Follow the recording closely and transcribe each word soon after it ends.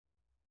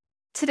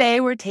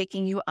Today, we're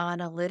taking you on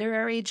a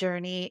literary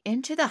journey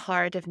into the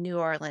heart of New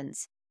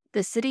Orleans,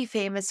 the city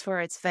famous for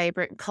its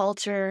vibrant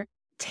culture,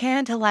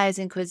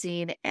 tantalizing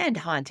cuisine, and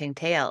haunting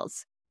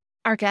tales.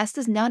 Our guest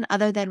is none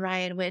other than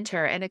Ryan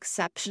Winter, an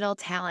exceptional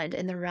talent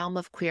in the realm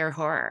of queer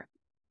horror.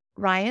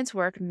 Ryan's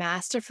work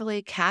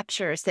masterfully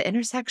captures the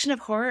intersection of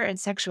horror and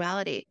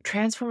sexuality,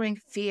 transforming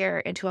fear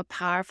into a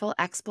powerful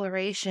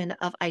exploration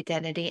of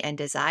identity and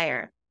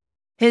desire.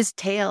 His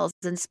tales,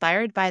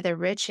 inspired by the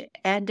rich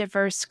and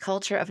diverse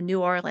culture of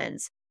New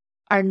Orleans,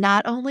 are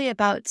not only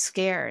about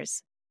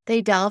scares,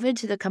 they delve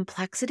into the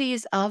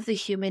complexities of the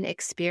human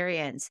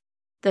experience,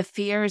 the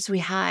fears we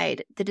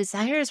hide, the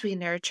desires we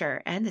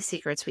nurture, and the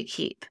secrets we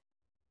keep.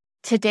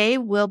 Today,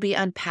 we'll be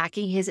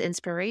unpacking his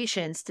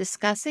inspirations,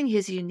 discussing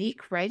his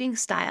unique writing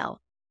style,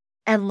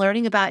 and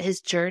learning about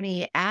his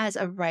journey as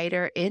a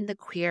writer in the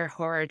queer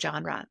horror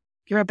genre.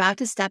 You're about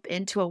to step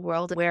into a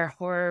world where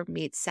horror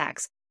meets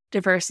sex,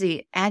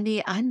 diversity, and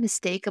the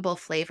unmistakable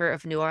flavor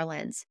of New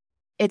Orleans.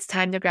 It's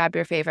time to grab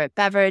your favorite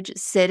beverage,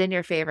 sit in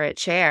your favorite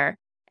chair,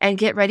 and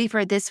get ready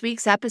for this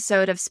week's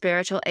episode of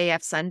Spiritual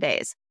AF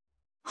Sundays.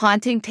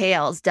 Haunting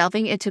Tales,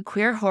 delving into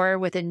queer horror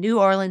with a New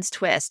Orleans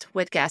twist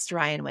with guest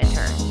Ryan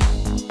Winter.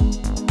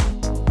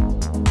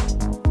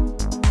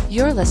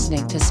 You're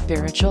listening to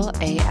Spiritual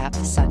AF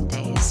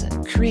Sundays,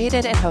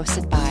 created and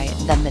hosted by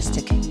The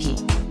Mystic Geek.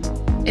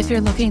 If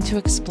you're looking to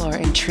explore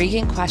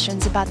intriguing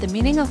questions about the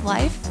meaning of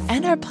life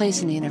and our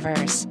place in the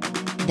universe,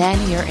 then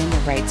you're in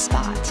the right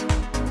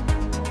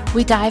spot.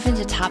 We dive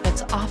into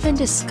topics often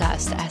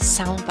discussed as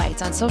sound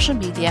bites on social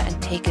media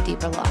and take a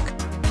deeper look.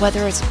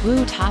 Whether it's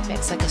woo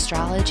topics like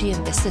astrology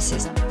and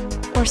mysticism,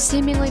 or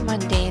seemingly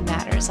mundane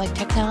matters like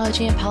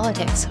technology and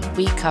politics,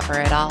 we cover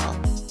it all.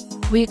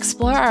 We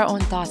explore our own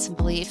thoughts and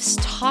beliefs,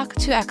 talk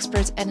to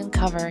experts, and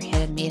uncover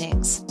hidden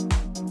meanings.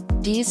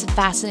 These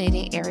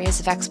fascinating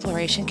areas of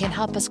exploration can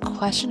help us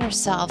question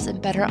ourselves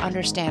and better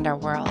understand our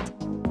world.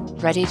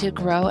 Ready to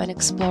grow and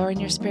explore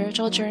in your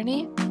spiritual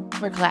journey?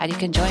 We're glad you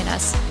can join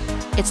us.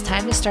 It's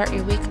time to start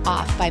your week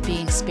off by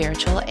being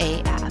spiritual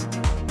AF.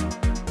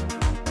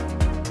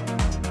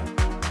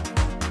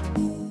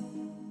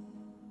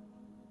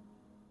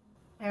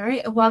 All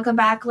right, welcome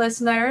back,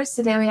 listeners.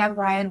 Today we have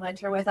Ryan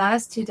Winter with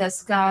us to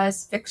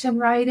discuss fiction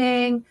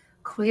writing,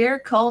 queer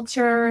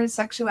culture,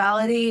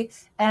 sexuality,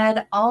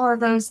 and all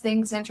of those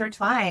things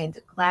intertwined.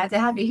 Glad to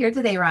have you here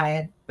today,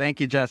 Ryan. Thank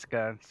you,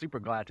 Jessica. Super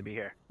glad to be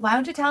here. Why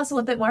don't you tell us a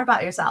little bit more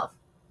about yourself?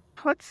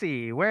 Let's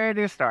see, where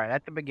to start?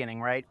 At the beginning,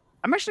 right?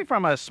 I'm actually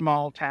from a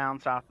small town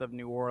south of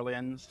New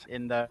Orleans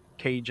in the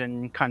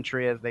Cajun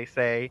country, as they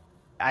say.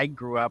 I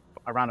grew up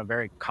around a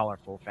very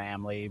colorful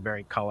family,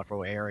 very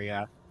colorful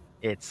area.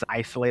 It's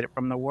isolated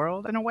from the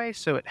world in a way,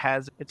 so it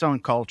has its own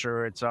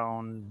culture, its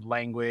own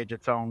language,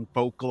 its own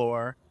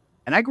folklore.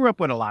 And I grew up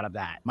with a lot of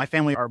that. My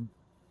family are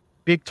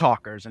big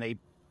talkers, and they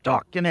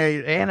talk and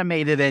they're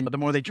animated, and the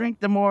more they drink,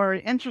 the more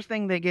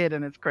interesting they get,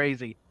 and it's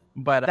crazy.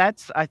 But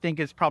that's, I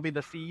think, is probably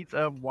the seeds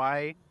of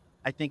why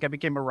I think I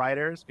became a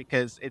writer, is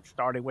because it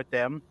started with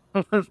them,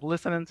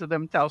 listening to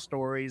them tell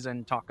stories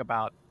and talk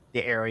about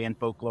the area and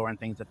folklore and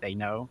things that they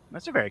know.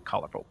 It's a very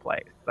colorful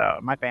place. So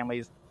my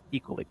family's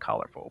equally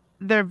colorful.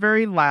 They're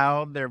very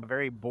loud. They're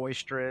very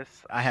boisterous.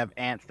 I have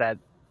aunts that,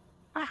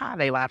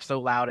 they laugh so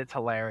loud, it's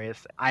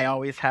hilarious. I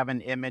always have an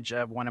image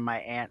of one of my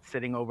aunts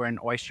sitting over an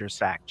oyster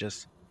sack,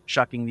 just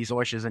shucking these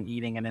oysters and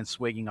eating and then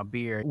swigging a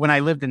beer. When I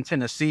lived in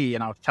Tennessee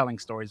and I was telling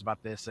stories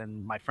about this,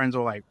 and my friends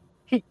were like,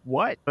 hey,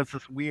 what? It's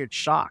this weird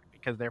shock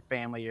because their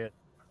family is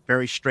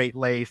very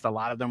straight-laced. A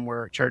lot of them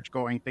were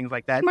church-going, things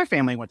like that. My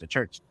family went to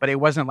church, but it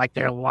wasn't like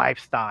their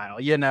lifestyle.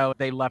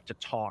 They love to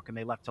talk and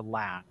they love to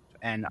laugh,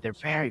 and they're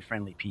very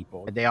friendly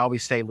people. They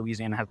always say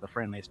Louisiana has the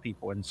friendliest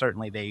people, and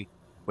certainly they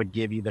would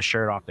give you the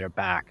shirt off their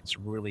back. It's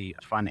really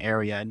a fun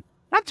area. And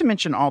not to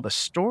mention all the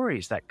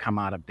stories that come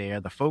out of there,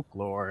 the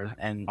folklore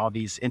and all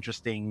these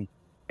interesting,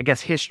 I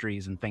guess,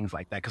 histories and things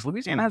like that. Because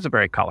Louisiana has a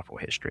very colorful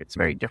history. It's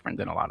very different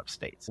than a lot of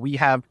states. We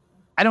have,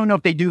 I don't know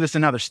if they do this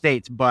in other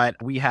states, but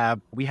we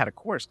had a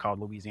course called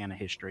Louisiana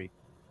History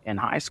in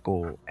high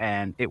school.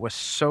 And it was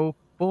so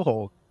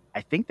full,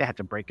 I think they had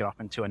to break it off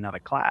into another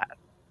class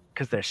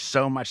because there's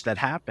so much that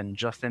happened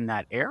just in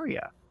that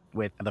area,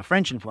 with the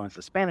French influence,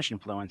 the Spanish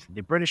influence, the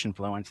British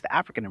influence, the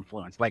African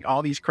influence, like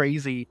all these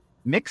crazy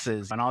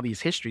mixes and all these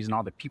histories and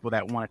all the people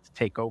that wanted to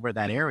take over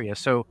that area.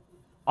 So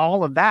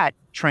all of that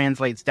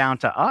translates down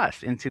to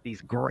us into these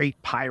great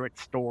pirate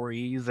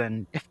stories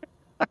and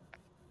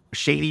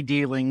shady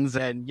dealings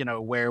and,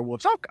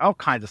 werewolves, all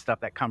kinds of stuff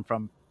that come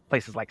from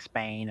places like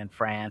Spain and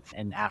France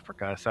and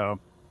Africa. So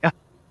yeah,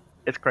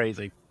 it's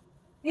crazy.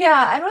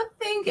 Yeah, I don't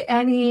think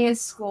any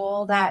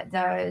school that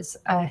does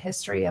a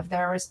history of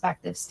their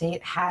respective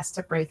state has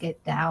to break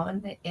it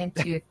down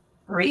into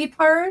 3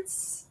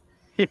 parts.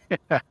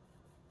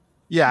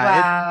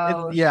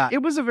 Yeah,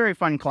 it was a very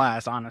fun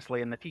class,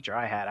 honestly. And the teacher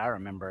I had, I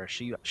remember,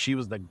 she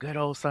was the good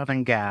old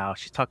Southern gal.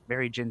 She talked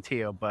very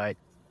genteel, but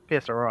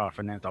piss her off,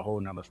 and that's a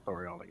whole nother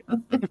story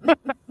altogether.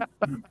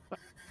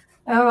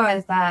 Oh,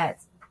 is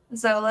that?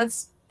 So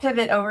let's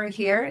pivot over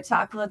here,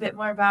 talk a little bit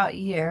more about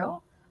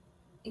you.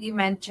 You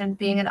mentioned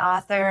being an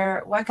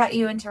author. What got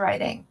you into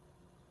writing?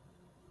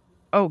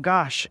 Oh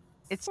gosh,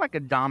 it's like a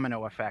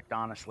domino effect,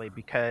 honestly,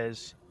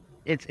 because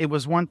it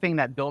was one thing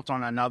that built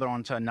on another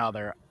onto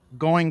another.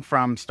 Going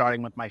from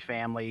starting with my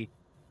family,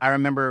 I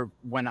remember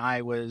when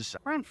I was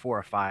around 4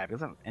 or 5.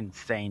 It's an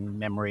insane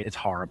memory. It's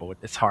horrible.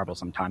 It's horrible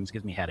sometimes. It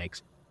gives me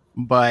headaches.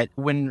 But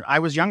when I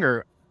was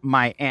younger,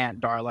 my aunt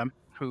Darla,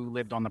 who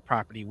lived on the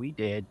property we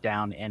did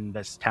down in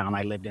this town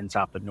I lived in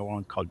south of New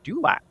Orleans called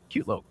Dulac,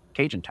 cute little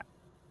Cajun town.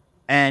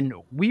 And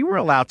we were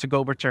allowed to go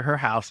over to her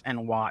house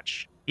and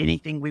watch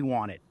anything we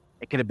wanted.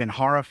 It could have been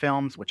horror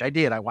films, which I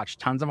did. I watched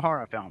tons of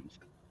horror films.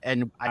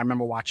 And I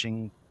remember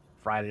watching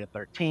Friday the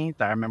 13th.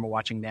 I remember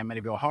watching the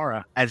Amityville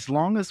Horror. As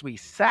long as we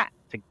sat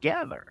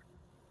together,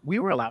 we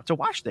were allowed to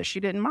watch this.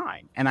 She didn't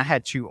mind. And I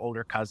had 2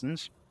 older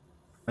cousins,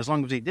 as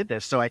long as we did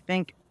this. So I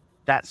think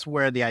that's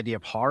where the idea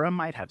of horror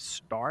might have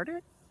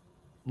started.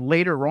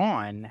 Later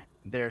on,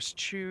 there's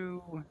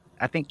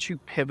I think, two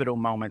pivotal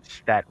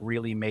moments that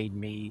really made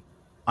me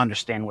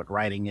understand what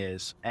writing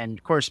is. And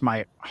of course,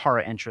 my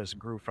horror interest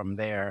grew from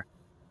there.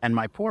 And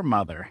my poor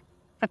mother,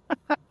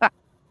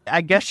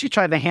 I guess she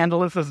tried to handle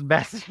this as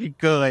best as she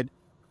could.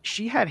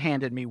 She had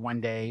handed me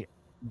one day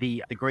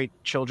the great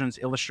children's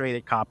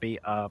illustrated copy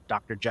of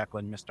Dr. Jekyll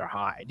and Mr.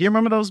 Hyde. Do you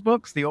remember those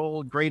books? The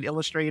old great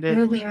illustrated?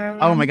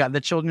 Oh my God,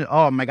 the children.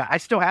 Oh my God, I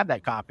still have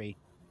that copy.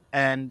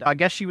 And I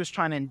guess she was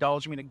trying to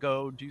indulge me to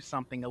go do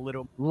something a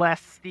little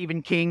less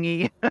Stephen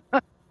King-y.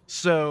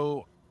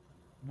 So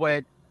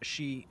what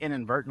she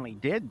inadvertently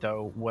did,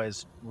 though,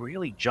 was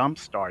really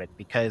jump-start it,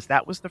 because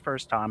that was the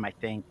first time, I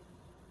think,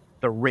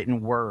 the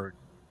written word,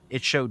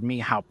 it showed me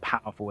how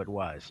powerful it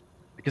was,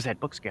 because that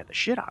book scared the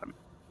shit out of me.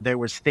 There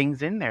was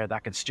things in there that I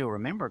could still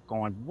remember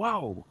going,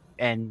 whoa.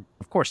 And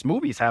of course,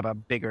 movies have a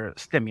bigger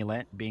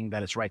stimulant, being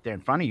that it's right there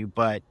in front of you,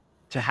 but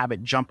to have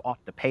it jump off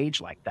the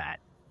page like that,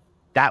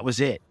 that was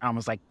it. I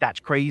was like, that's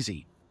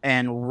crazy.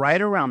 And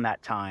right around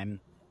that time,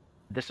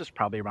 this is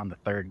probably around the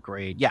 3rd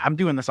grade. Yeah, I'm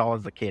doing this all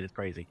as a kid. It's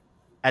crazy.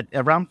 At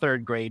around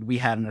 3rd grade, we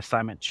had an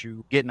assignment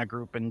to get in a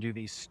group and do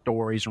these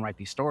stories and write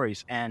these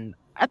stories. And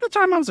at the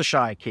time, I was a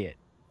shy kid.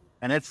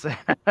 And it's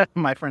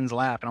my friends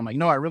laugh. And I'm like,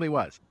 no, I really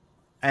was.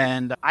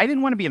 And I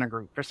didn't want to be in a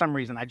group for some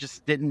reason. I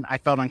just didn't. I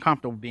felt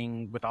uncomfortable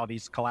being with all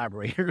these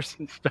collaborators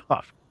and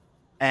stuff.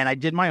 And I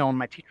did my own.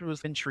 My teacher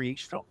was intrigued.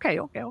 She said, okay,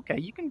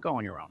 you can go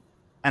on your own.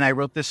 And I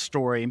wrote this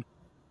story.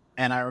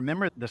 And I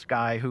remember this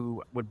guy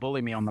who would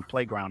bully me on the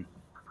playground.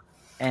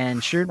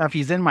 And sure enough,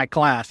 he's in my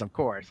class, of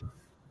course.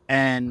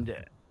 And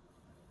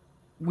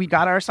we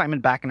got our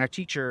assignment back, and our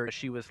teacher,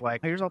 she was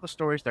like, here's all the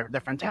stories. They're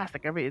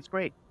fantastic. It's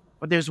great.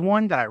 But there's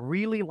one that I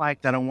really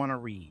like that I want to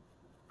read.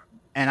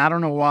 And I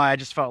don't know why. I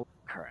just felt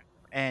correct.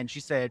 And she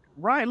said,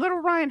 little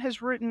Ryan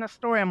has written a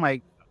story. I'm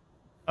like,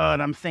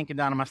 and I'm thinking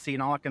down in my seat,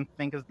 and all I can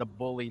think is the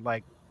bully,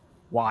 like,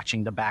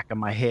 watching the back of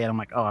my head. I'm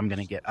like, oh, I'm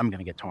going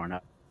to get torn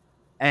up.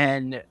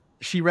 And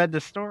she read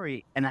the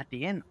story, and at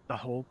the end, the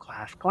whole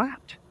class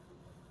clapped.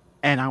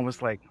 And I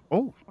was like,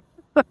 oh.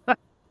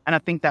 And I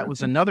think that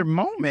was another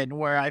moment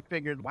where I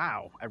figured,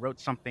 wow, I wrote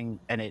something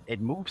and it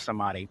moved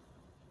somebody.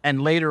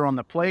 And later on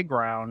the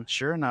playground,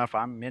 sure enough,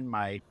 I'm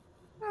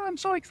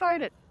so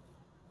excited.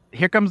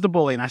 Here comes the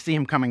bully, and I see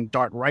him coming,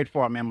 dart right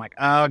for me. I'm like,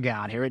 oh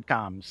God, here it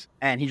comes.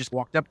 And he just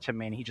walked up to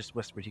me and he just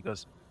whispered, he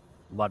goes,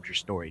 loved your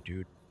story,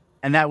 dude.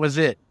 And that was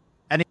it.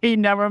 And he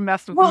never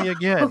messed with me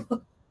again.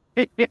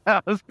 Yeah,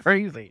 it was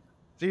crazy.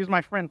 So he was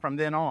my friend from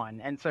then on.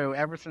 And so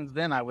ever since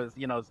then, I was,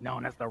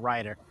 known as the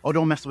writer. Oh,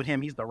 don't mess with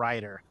him. He's the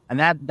writer. And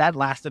that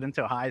lasted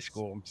until high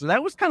school. So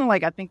that was kind of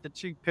like, I think, the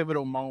 2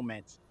 pivotal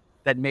moments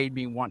that made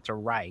me want to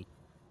write.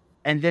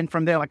 And then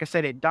from there, like I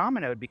said, it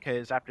dominoed,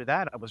 because after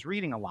that, I was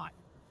reading a lot.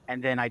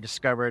 And then I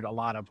discovered a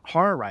lot of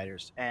horror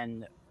writers.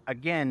 And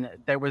again,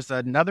 there was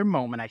another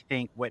moment, I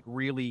think, what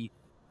really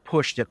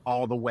pushed it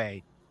all the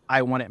way.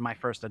 I wanted my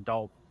first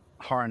adult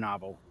horror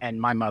novel.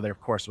 And my mother, of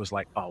course, was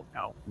like, oh,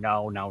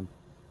 no.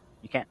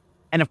 You can't.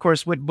 And of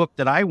course, what book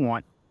did I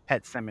want?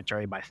 Pet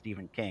Sematary by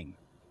Stephen King.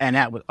 And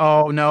that was,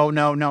 oh,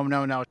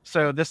 no.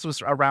 So this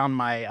was around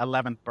my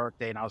 11th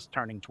birthday, and I was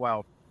turning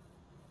 12.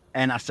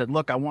 And I said,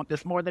 look, I want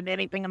this more than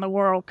anything in the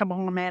world. Come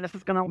on, man. This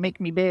is going to make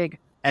me big.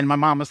 And my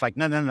mom was like,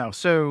 no.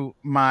 So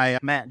my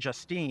Aunt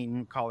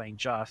Justine, called Aunt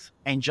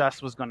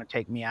Just was going to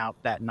take me out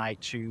that night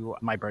to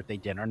my birthday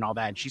dinner and all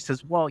that. And she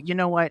says, well, you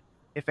know what?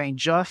 If Aunt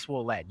Just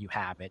will let you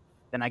have it,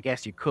 then I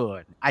guess you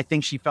could. I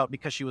think she felt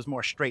because she was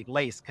more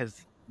straight-laced,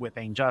 because with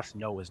Aunt Just,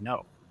 no is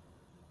no.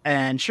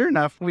 And sure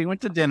enough, we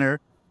went to dinner.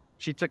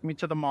 She took me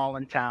to the mall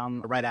in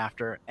town right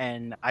after,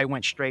 and I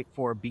went straight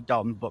for B.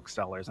 Dalton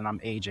Booksellers, and I'm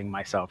aging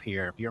myself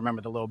here. If you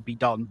remember the little B.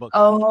 Dalton book.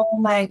 Oh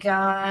my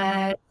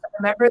God. I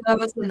remember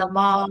those in the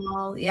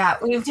mall. Yeah,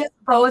 we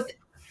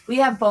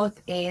have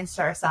both aged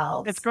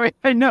ourselves. It's great.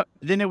 I know.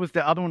 Then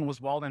the other one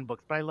was Walden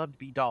Books, but I loved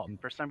B. Dalton.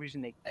 For some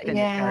reason, they didn't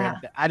carry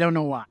it. I don't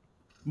know why.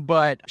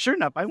 But sure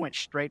enough, I went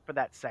straight for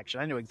that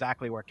section. I knew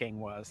exactly where King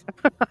was.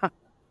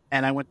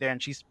 And I went there,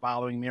 and she's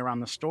following me around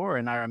the store.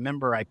 And I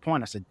remember I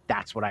said,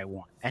 that's what I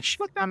want. And she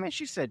looked at me and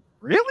she said,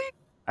 really?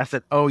 I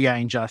said, oh yeah,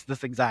 Aunt Just,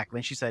 this exactly.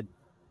 And she said,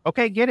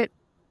 okay, get it.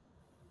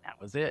 That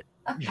was it.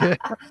 I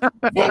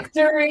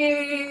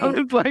Victory!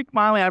 was like,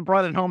 finally, I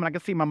brought it home and I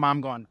could see my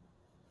mom going,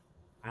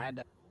 I had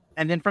to.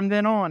 And then from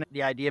then on,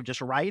 the idea of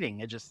just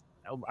writing,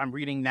 I'm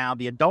reading now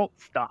the adult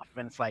stuff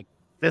and it's like,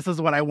 this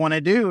is what I want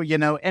to do,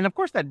 And of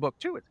course, that book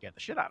too, it scared the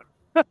shit out of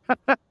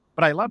me.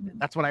 But I loved it.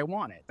 That's what I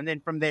wanted. And then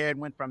from there, it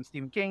went from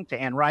Stephen King to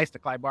Anne Rice to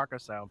Clive Barker.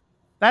 So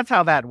that's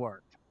how that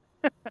worked.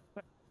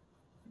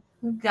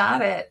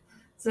 Got it.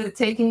 So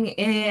taking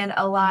in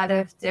a lot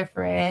of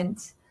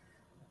different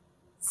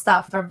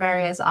stuff from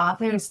various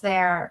authors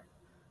there.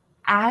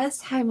 As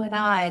time went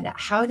on,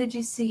 how did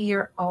you see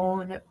your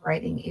own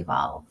writing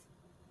evolve?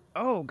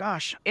 Oh,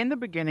 gosh. In the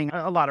beginning,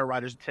 a lot of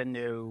writers tend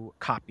to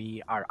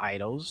copy our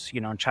idols,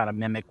 and try to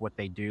mimic what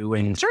they do.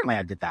 And certainly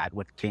I did that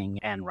with King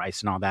and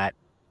Rice and all that.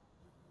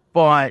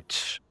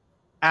 But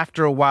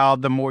after a while,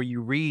 the more you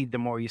read, the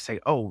more you say,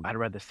 oh, I'd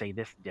rather say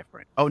this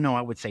different. Oh, no,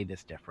 I would say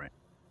this different.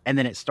 And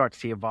then it starts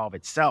to evolve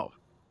itself.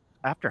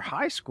 After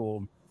high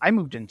school, I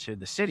moved into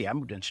the city. I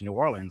moved into New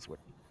Orleans, which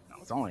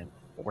was only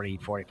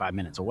 45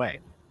 minutes away.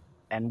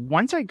 And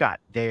once I got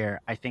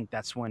there, I think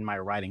that's when my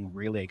writing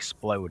really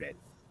exploded.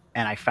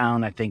 And I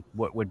found, I think,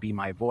 what would be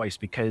my voice,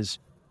 because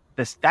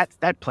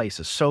that place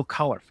is so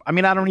colorful. I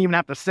mean, I don't even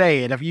have to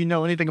say it. If you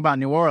know anything about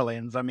New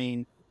Orleans, I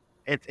mean,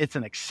 it's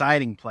an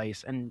exciting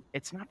place. And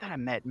it's not that I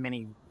met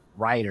many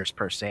writers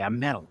per se. I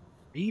met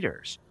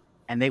readers.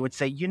 And they would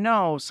say,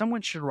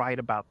 someone should write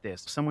about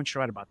this. Someone should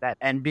write about that.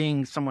 And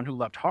being someone who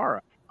loved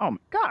horror, oh my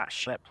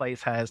gosh, that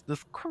place has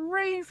this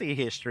crazy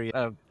history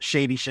of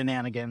shady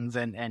shenanigans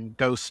and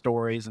ghost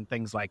stories and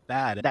things like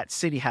that. That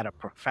city had a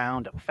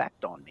profound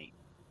effect on me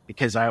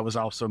because I was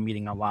also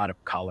meeting a lot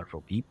of colorful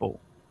people,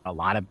 a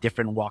lot of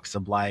different walks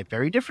of life,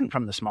 very different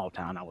from the small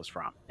town I was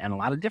from, and a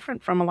lot of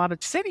different from a lot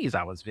of cities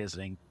I was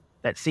visiting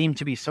that seemed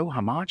to be so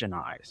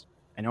homogenized.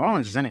 And New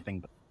Orleans is anything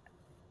but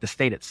the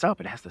state itself.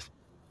 It has this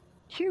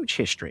huge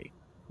history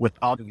with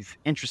all these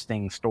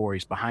interesting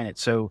stories behind it.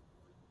 So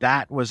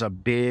that was a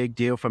big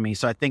deal for me.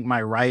 So I think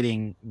my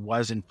writing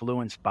was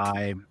influenced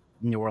by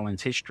New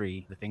Orleans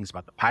history, the things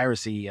about the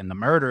piracy and the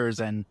murders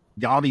and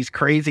all these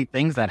crazy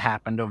things that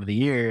happened over the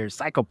years,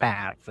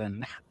 psychopaths,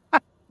 and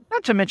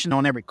not to mention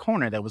on every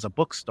corner there was a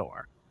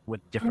bookstore with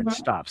different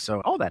stuff.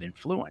 So all that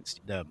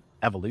influenced the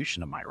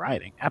evolution of my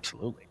writing.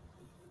 Absolutely.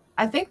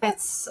 I think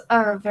that's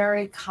a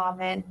very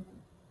common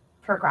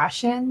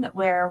progression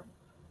where,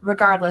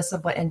 regardless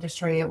of what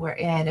industry we're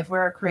in, if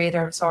we're a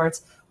creator of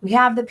sorts, we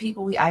have the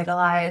people we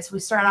idolize. We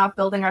start off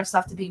building our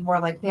stuff to be more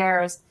like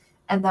theirs,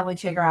 and then we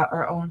figure out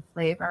our own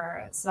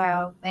flavor.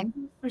 So thank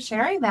you for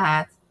sharing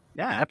that.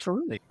 Yeah,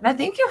 absolutely. And I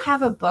think you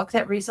have a book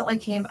that recently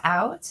came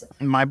out.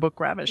 My book,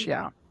 Ravish,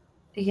 yeah.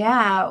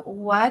 Yeah.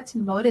 What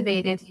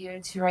motivated you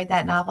to write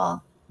that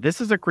novel?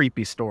 This is a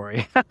creepy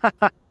story.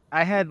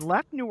 I had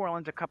left New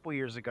Orleans a couple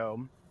years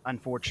ago.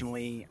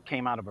 Unfortunately,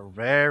 came out of a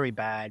very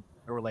bad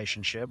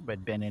relationship,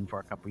 had been in for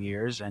a couple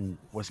years and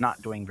was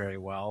not doing very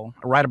well.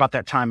 Right about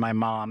that time, my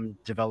mom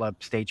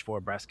developed stage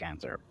 4 breast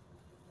cancer.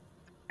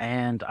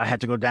 And I had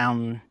to go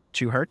down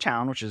to her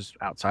town, which is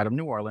outside of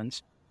New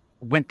Orleans.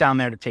 Went down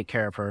there to take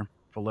care of her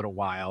for a little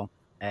while.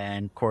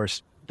 And of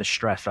course, the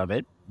stress of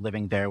it,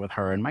 living there with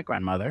her and my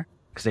grandmother,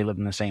 because they lived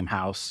in the same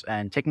house,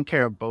 and taking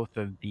care of both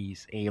of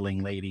these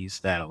ailing ladies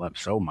that I love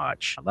so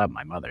much. I love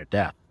my mother to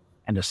death.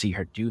 And to see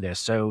her do this.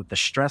 So the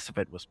stress of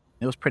it was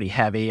pretty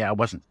heavy. I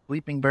wasn't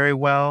sleeping very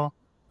well.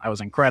 I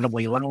was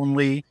incredibly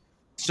lonely.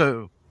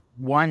 So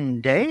one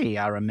day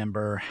I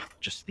remember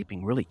just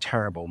sleeping really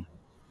terrible.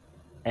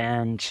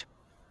 And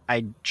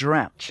I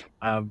dreamt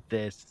of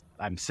this.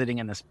 I'm sitting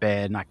in this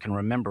bed and I can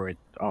remember it.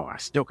 Oh, I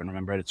still can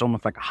remember it. It's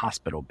almost like a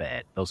hospital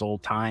bed. Those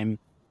old time,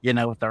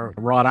 with the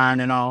wrought iron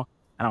and all.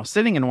 And I was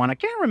sitting in one. I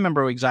can't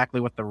remember exactly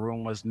what the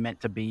room was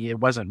meant to be. It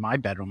wasn't my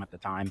bedroom at the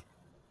time.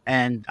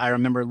 And I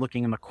remember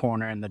looking in the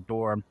corner and the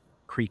door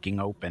creaking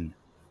open.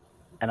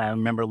 And I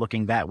remember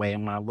looking that way.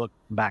 And when I looked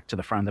back to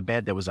the front of the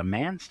bed, there was a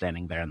man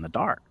standing there in the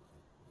dark.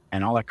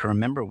 And all I could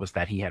remember was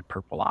that he had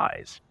purple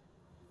eyes.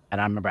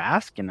 And I remember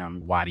asking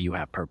him, why do you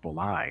have purple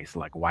eyes?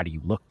 Like, why do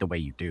you look the way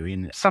you do?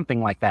 And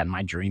something like that in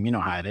my dream. You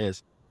know how it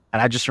is.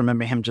 And I just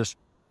remember him just,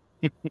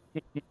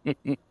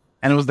 and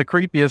it was the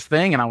creepiest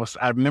thing. And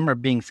I remember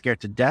being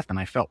scared to death and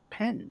I felt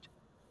pinned.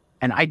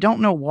 And I don't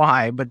know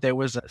why, but there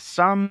was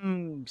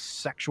some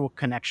sexual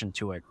connection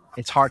to it.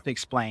 It's hard to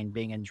explain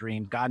being in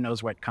dreams. God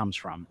knows where it comes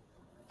from.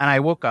 And I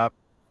woke up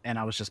and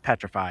I was just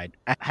petrified.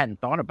 I hadn't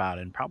thought about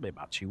it in probably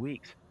about 2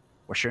 weeks.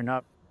 Well, sure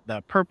enough,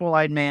 the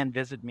purple-eyed man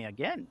visited me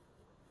again.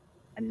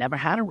 I never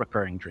had a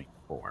recurring dream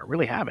before. I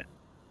really haven't.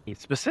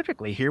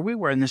 Specifically, here we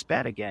were in this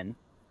bed again,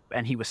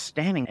 and he was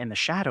standing in the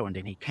shadow, and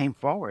then he came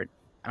forward.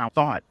 And I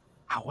thought,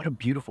 wow, what a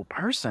beautiful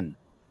person.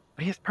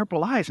 But he has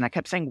purple eyes. And I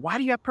kept saying, why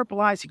do you have purple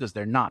eyes? He goes,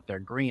 they're not, they're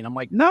green. I'm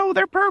like, no,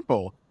 they're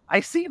purple.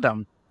 I see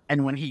them.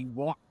 And when he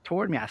walked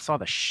toward me, I saw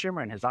the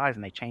shimmer in his eyes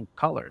and they changed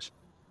colors.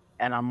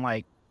 And I'm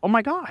like, oh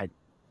my God,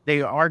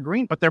 they are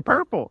green, but they're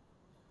purple.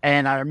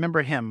 And I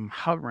remember him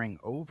hovering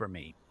over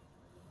me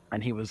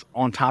and he was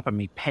on top of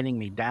me, pinning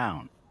me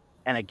down.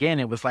 And again,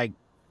 it was like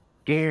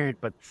scared,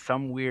 but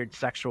some weird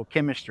sexual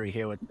chemistry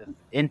here with this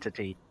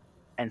entity.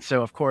 And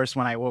so, of course,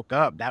 when I woke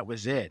up, that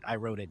was it. I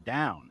wrote it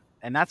down.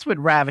 And that's what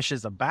Ravish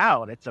is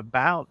about. It's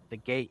about the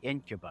gay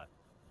incubus.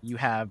 You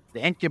have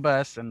the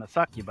incubus and the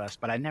succubus,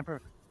 but I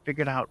never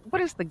figured out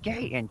what is the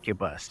gay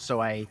incubus.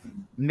 So I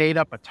made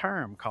up a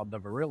term called the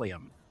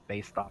virillium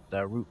based off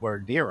the root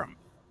word virum.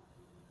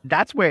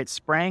 That's where it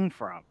sprang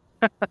from.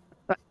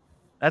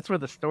 That's where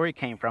the story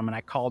came from. And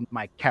I called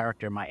my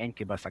character, my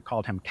incubus, I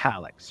called him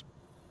Calix.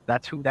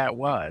 That's who that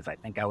was. I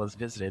think I was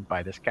visited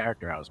by this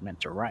character I was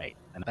meant to write.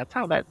 And that's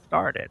how that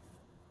started.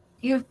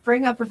 You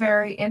bring up a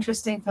very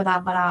interesting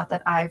phenomenon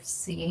that I've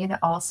seen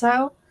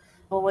also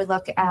when we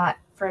look at,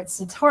 for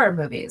instance, horror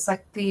movies,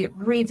 like the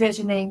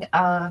revisioning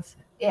of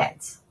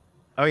it.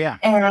 Oh, yeah.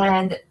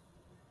 And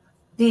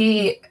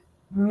the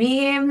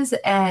memes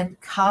and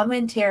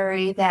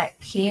commentary that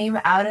came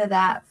out of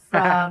that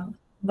from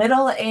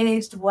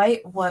middle-aged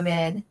white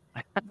women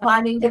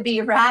wanting to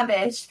be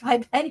ravished by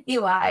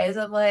Pennywise.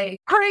 I'm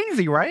like,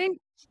 crazy, right?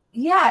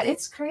 Yeah,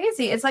 it's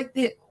crazy. It's like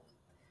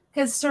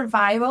because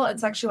survival and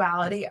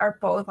sexuality are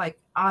both like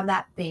on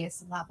that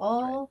base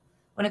level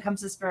when it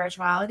comes to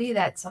spirituality,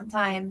 that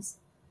sometimes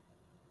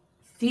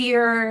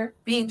fear,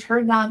 being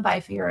turned on by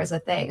fear is a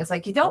thing. It's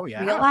like you don't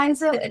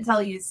realize it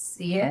until you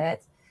see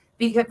it.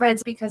 But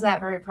it's because that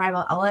very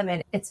primal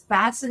element. It's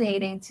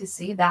fascinating to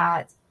see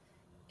that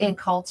in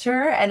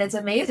culture, and it's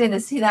amazing to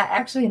see that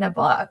actually in a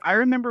book. I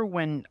remember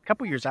when a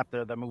couple years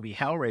after the movie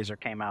Hellraiser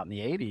came out in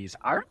the 80s,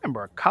 I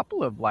remember a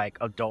couple of like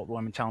adult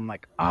women telling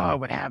like, oh, I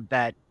would have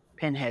that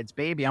Pinhead's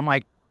baby. I'm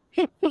like,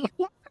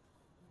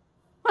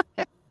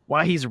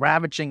 while he's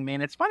ravaging me.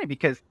 And it's funny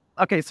because,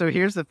 okay, so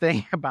here's the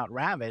thing about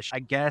Ravish. I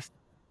guess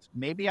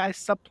maybe I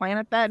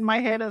supplanted that in my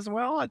head as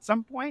well at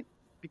some point,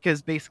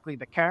 because basically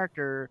the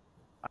character,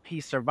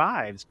 he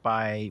survives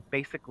by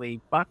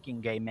basically fucking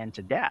gay men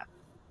to death.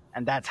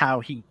 And that's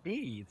how he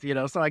feeds, you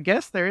know? So I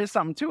guess there is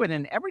something to it.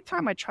 And every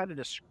time I try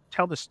to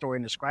tell the story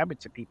and describe it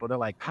to people, they're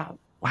like, oh,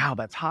 wow,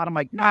 that's hot. I'm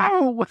like,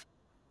 no,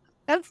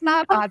 that's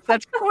not hot.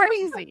 That's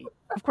crazy.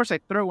 Of course, I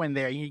throw in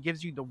there, he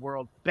gives you the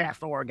world's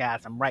best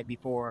orgasm right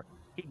before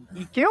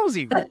he kills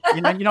you.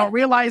 You know, you don't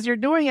realize you're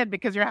doing it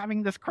because you're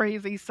having this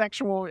crazy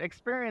sexual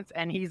experience,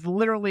 and he's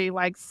literally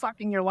like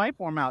sucking your life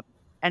form out.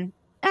 And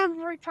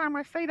every time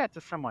I say that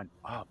to someone,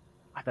 oh,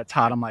 that's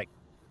hot, I'm like,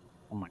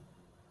 oh my.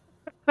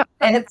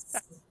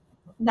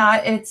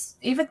 It's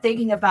even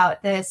thinking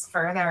about this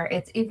further,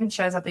 it even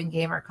shows up in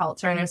gamer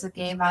culture. And there's a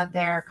game out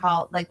there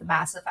called like the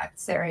Mass Effect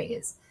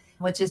series,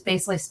 which is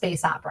basically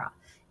space opera.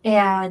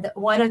 And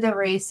one of the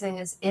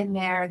races in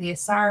there, the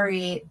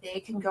Asari, they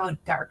can go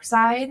dark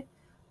side,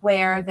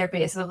 where they're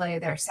basically,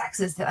 their sex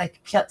is like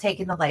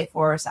taking the life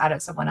force out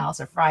of someone else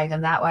or frying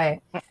them that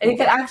way. And you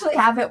can actually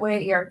have it where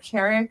your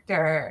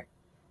character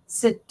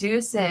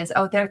seduces,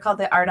 they're called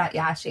the Ardat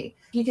Yashi.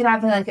 You can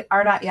have like an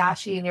Ardat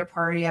Yashi in your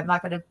party. I'm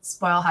not going to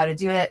spoil how to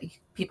do it.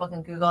 People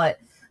can Google it.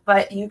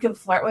 But you can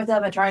flirt with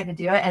them and trying to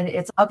do it. And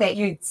it's, okay,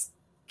 you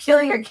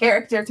kill your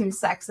character through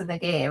sex in the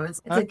game.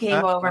 It's a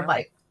game over. I'm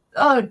like,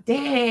 oh,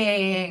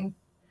 dang.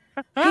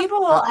 People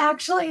will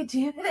actually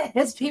do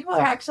this. People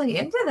are actually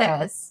into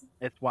this.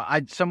 It's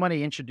why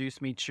somebody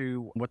introduced me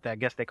to what I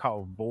guess they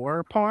call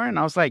vor porn.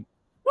 I was like,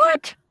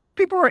 what?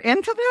 People are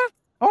into this?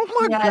 Oh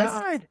my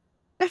God.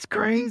 That's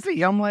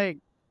crazy. I'm like,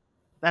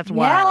 that's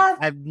wild.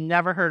 I've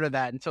never heard of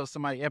that until a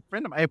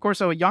friend of mine, of course,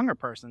 a younger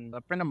person,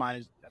 a friend of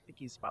mine, I think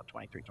he's about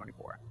 23,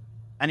 24.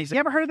 And he's like, you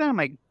ever heard of that? I'm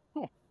like,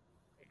 oh,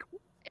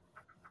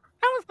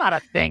 that was not a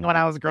thing when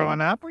I was growing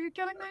up. Were you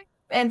kidding me?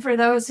 And for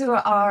those who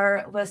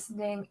are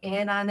listening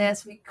in on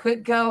this, we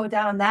could go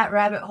down that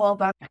rabbit hole,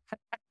 but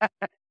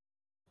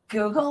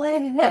Google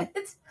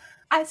it.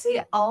 I see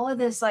all of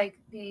this, like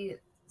the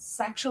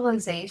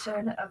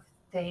sexualization of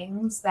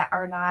things that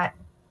are not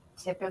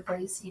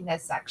typically seen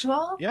as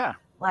sexual. Yeah.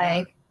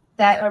 Like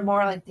that are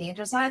more like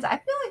danger signs. I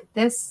feel like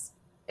this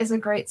is a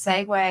great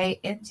segue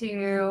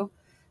into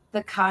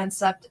the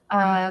concept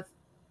of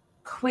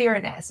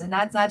queerness. And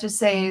that's not just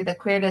saying that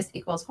queerness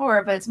equals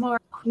horror, but it's more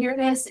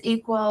queerness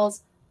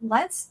equals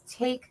let's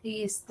take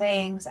these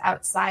things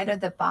outside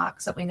of the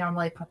box that we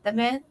normally put them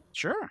in.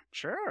 Sure.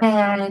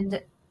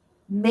 And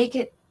make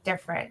it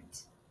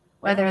different.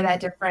 Whether that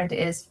different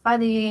is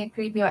funny,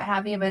 creepy, what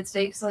have you, but it's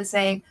basically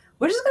saying,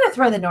 we're just going to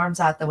throw the norms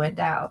out the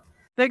window.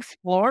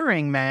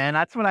 Exploring, man.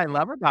 That's what I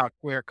love about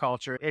queer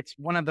culture. It's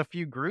one of the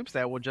few groups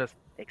that will just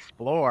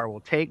explore, will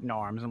take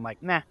norms. I'm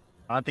like, nah,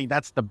 I think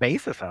that's the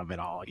basis of it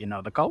all,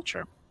 the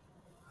culture.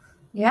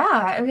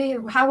 Yeah. I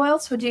mean, how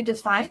else would you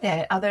define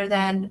it other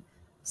than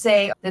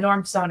say the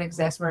norms don't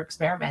exist, we're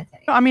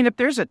experimenting? I mean, if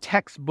there's a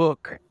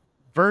textbook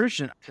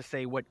version to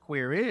say what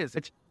queer is,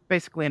 it's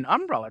basically an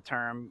umbrella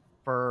term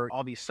for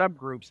all these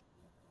subgroups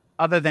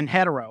other than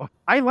hetero.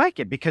 I like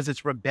it because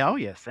it's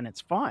rebellious and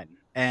it's fun.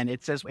 And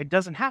it says it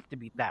doesn't have to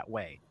be that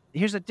way.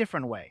 Here's a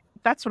different way.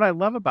 That's what I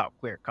love about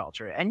queer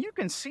culture. And you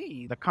can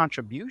see the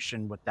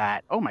contribution with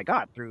that, oh my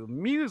God, through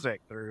music,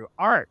 through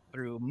art,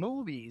 through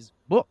movies,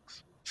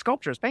 books,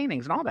 sculptures,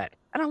 paintings, and all that.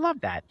 And I love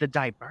that, the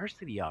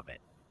diversity of it.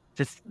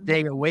 to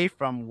stay away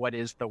from what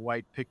is the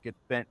white picket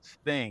fence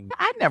thing.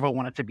 I never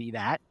wanted to be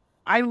that.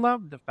 I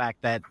love the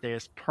fact that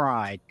there's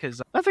pride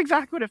because that's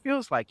exactly what it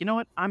feels like. You know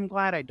what? I'm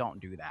glad I don't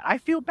do that. I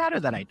feel better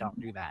that I don't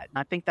do that.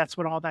 I think that's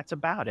what all that's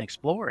about,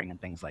 exploring and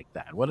things like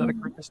that. What other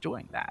group is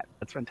doing that?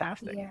 That's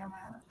fantastic. Yeah.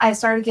 I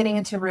started getting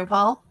into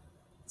RuPaul.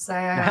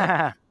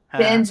 So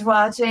binge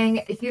watching.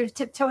 If you're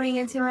tiptoeing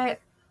into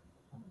it,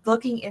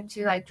 looking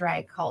into like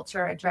drag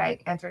culture and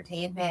drag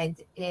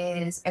entertainment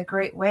is a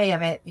great way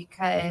of it,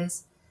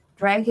 because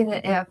drag in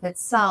and of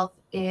itself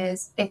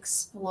is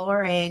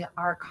exploring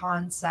our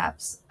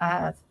concepts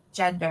of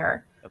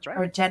gender. That's right.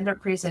 Or gender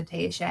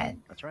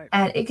presentation. That's right.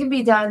 And it can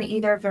be done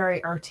either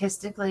very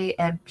artistically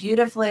and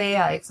beautifully,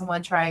 like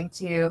someone trying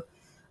to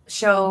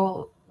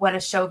show what a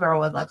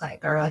showgirl would look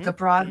like, or like a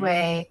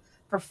Broadway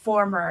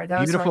performer.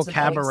 Those beautiful sorts of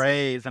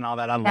cabarets things. And all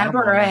that. I love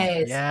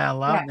cabarets. Yeah, I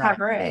love that.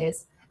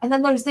 Cabarets. And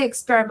then there's the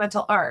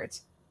experimental art.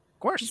 Of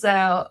course.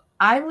 So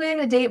I'm going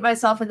to date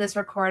myself in this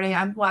recording.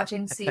 I'm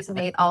watching season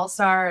 8 All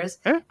Stars,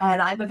 and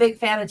I'm a big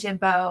fan of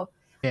Jimbo.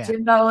 Yeah.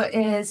 Jimbo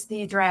is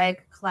the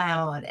drag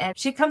clown, and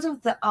she comes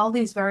with all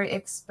these very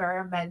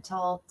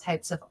experimental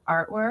types of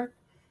artwork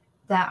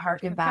that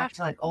harken back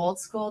to like old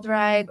school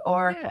drag,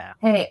 or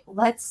hey,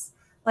 let's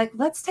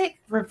take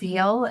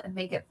reveal and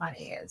make it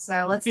funny.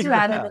 So let's do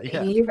Adam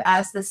and Eve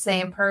as the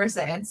same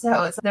person.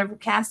 So it's the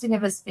casting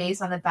of his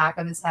face on the back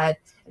of his head,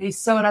 and he's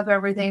sewing up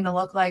everything to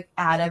look like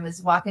Adam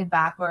is walking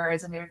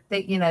backwards, and you're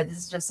thinking, this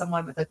is just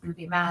someone with a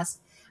goofy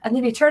mask. And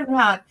then you turn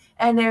around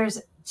and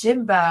there's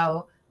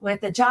Jimbo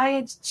with a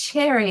giant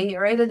cherry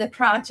right in the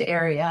crotch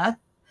area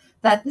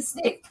that the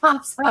snake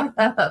pops out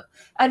of.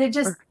 And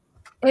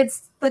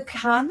it's the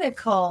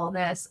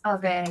comicalness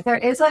of it. There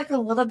is like a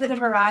little bit of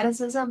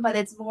eroticism, but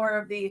it's more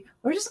of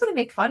we're just going to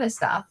make fun of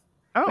stuff.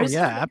 Oh,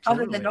 yeah,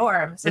 absolutely. Out of the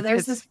norm. So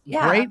there's this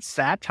great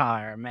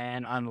satire,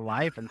 man, on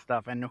life and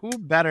stuff. And who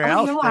better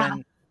else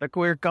than the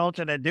queer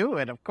culture to do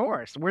it, of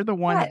course. We're the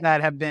ones that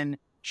have been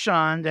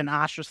shunned and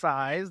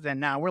ostracized. And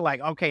now we're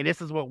like, okay,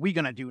 this is what we're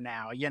going to do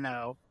now,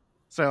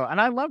 So,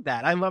 and I love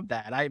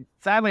that.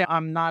 Sadly,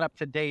 I'm not up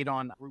to date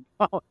on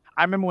RuPaul.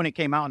 I remember when it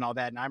came out and all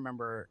that. And I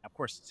remember, of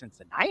course, since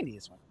the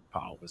 90s when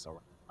RuPaul was around,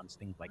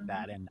 things like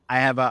that. And I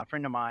have a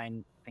friend of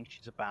mine, I think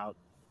she's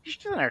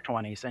in her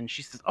 20s. And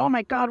she says, oh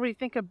my God, what do you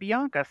think of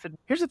Bianca? I said,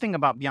 here's the thing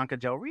about Bianca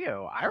Del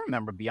Rio. I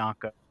remember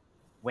Bianca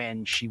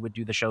when she would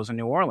do the shows in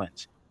New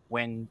Orleans,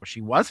 when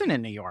she wasn't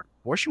in New York,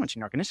 before she went to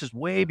New York. And this is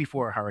way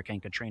before Hurricane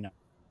Katrina.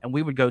 And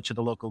we would go to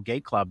the local gay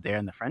club there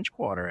in the French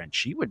Quarter, and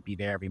she would be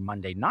there every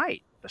Monday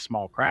night, the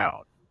small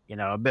crowd,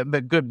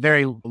 but good,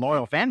 very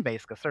loyal fan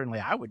base, because certainly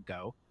I would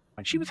go.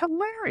 And she was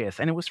hilarious,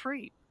 and it was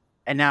free.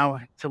 And now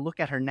to look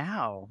at her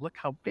now, look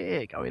how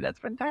big. I mean, that's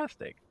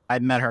fantastic.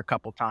 I'd met her a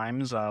couple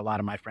times. A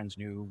lot of my friends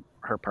knew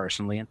her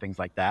personally and things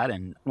like that.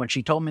 And when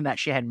she told me that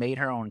she had made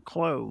her own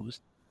clothes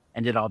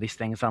and did all these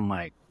things, I'm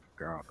like,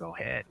 girl, go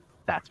ahead.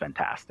 That's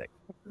fantastic.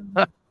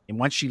 And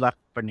once she left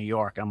for New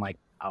York, I'm like,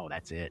 oh,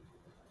 that's it.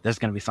 There's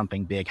going to be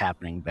something big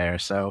happening there.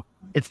 So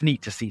it's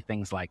neat to see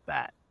things like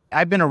that.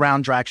 I've been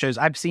around drag shows.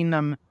 I've seen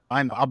them.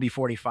 I'll be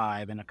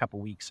 45 in a couple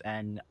weeks.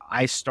 And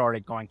I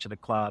started going to the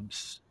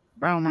clubs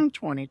around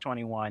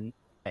 2021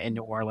 in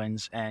New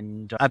Orleans.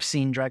 And I've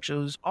seen drag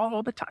shows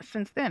all the time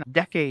since then.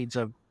 Decades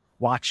of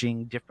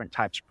watching different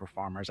types of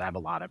performers. I have a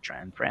lot of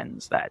trans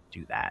friends that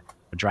do that.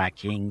 Drag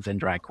kings and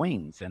drag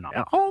queens and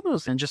all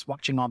those. And just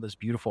watching all this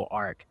beautiful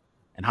art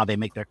and how they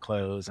make their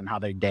clothes and how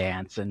they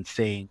dance and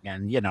sing.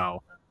 And,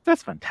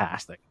 that's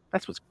fantastic.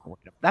 That's what's great.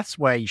 That's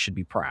why you should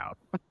be proud.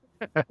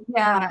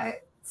 Yeah.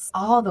 It's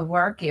all the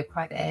work you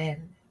put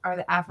in, or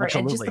the effort. Absolutely.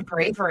 And just the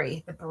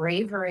bravery. The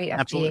bravery of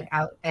Absolutely. being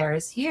out there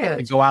is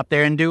huge. Go out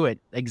there and do it.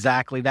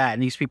 Exactly that.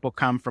 And these people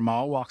come from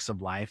all walks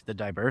of life. The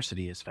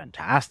diversity is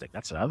fantastic.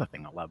 That's another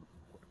thing I love.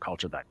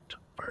 Culture, that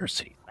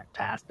diversity is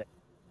fantastic.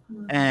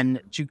 Mm-hmm.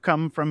 And to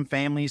come from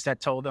families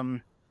that told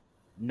them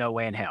no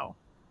way in hell,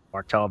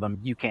 or tell them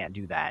you can't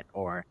do that,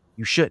 or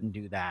you shouldn't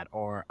do that,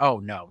 or, oh,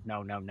 no.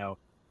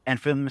 And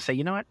for them to say,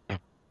 you know what,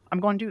 I'm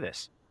going to do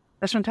this.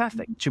 That's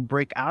fantastic. To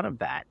break out of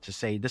that, to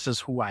say, this is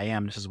who I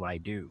am, this is what I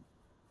do.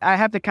 I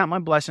have to count my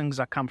blessings.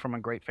 I come from a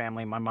great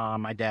family. My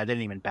mom, my dad, they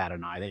didn't even bat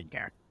an eye. They didn't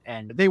care.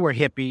 And they were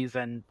hippies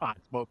and pot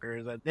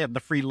smokers. They have the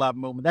free love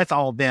movement. That's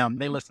all them.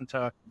 They listen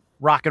to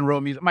rock and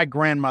roll music. My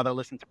grandmother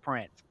listened to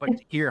Prince. But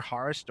to hear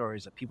horror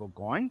stories of people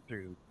going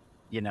through,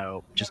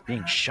 just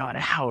being shut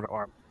out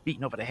or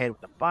beaten over the head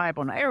with a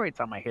Bible. And every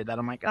time I hear that,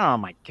 I'm like, oh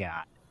my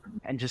God.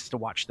 And just to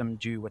watch them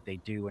do what they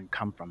do and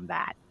come from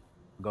that,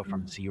 go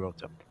from zero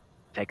to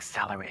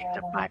accelerate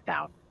to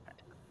 5,000.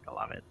 I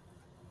love it.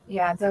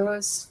 Yeah,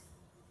 those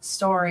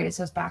stories,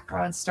 those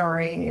background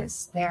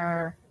stories,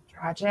 they're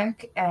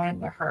tragic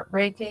and they're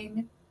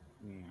heartbreaking.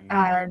 Mm-hmm.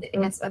 And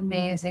it's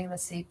amazing to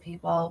see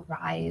people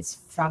rise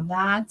from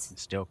that. And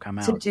still come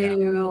out. To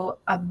do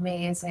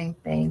amazing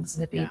things,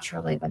 to be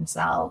truly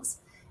themselves.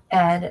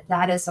 And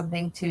that is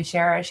something to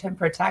cherish and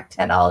protect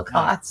at all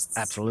costs.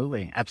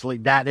 Absolutely.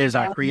 Absolutely. That is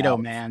our credo,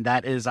 man.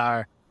 That's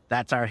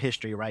our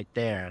history right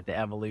there. The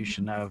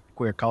evolution of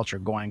queer culture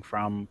going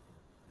from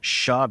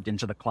shoved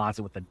into the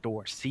closet with the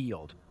door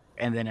sealed.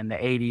 And then in the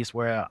 80s,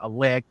 where a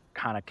leg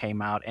kind of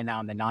came out, and now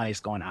in the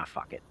 90s, going,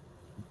 fuck it.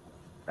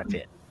 That's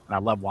it. And I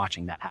love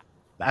watching that happen.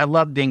 I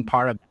love being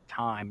part of that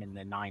time in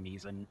the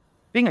 90s. And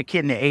being a kid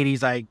in the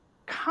 80s, I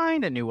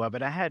kind of knew of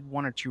it. I had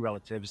one or two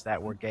relatives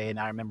that were gay, and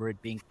I remember it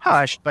being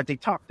hushed, but they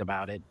talked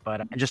about it.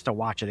 But just to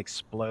watch it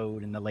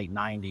explode in the late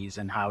 90s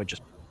and how it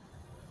just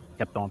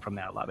kept on from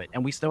there, I love it.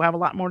 And we still have a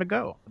lot more to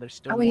go. There's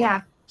still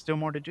still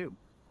more to do.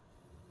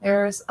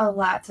 There's a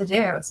lot to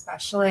do,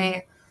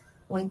 especially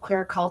when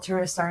queer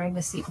culture is starting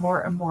to seep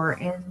more and more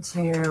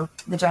into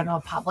the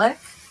general public.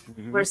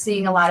 Mm-hmm. We're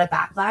seeing a lot of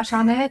backlash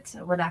on it.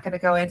 We're not going to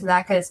go into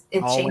that because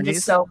it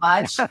changes so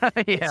much.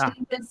 It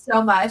changes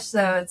so much.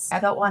 So I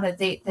don't want to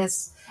date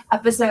this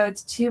episode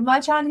too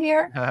much on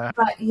here.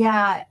 But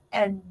yeah.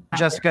 And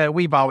Jessica,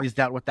 we've always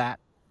dealt with that.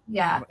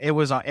 Yeah. It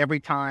was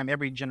every time,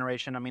 every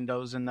generation. I mean,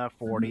 those in the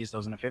 40s,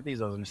 those in the 50s,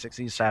 those in the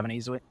 60s,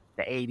 70s,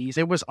 the 80s.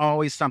 It was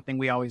always something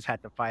we always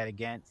had to fight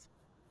against.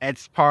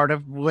 It's part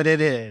of what it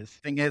is.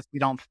 Thing is, we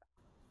don't.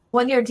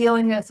 When you're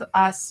dealing with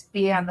us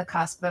being on the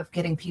cusp of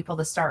getting people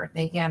to start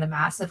thinking on a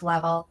massive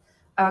level,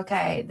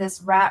 okay,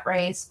 this rat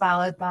race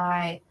followed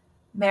by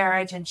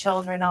marriage and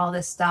children, all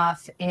this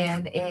stuff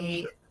in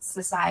a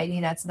society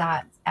that's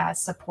not as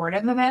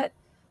supportive of it,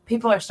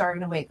 people are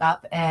starting to wake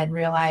up and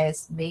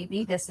realize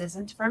maybe this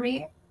isn't for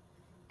me.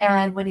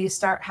 And when you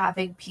start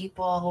having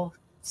people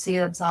see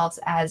themselves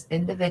as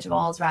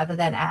individuals rather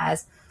than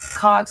as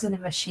cogs in a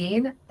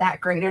machine,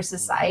 that greater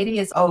society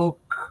is, oh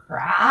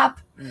crap,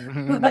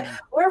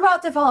 we're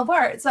about to fall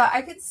apart. So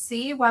I could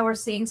see why we're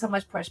seeing so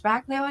much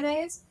pushback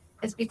nowadays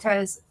is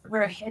because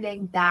we're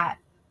hitting that,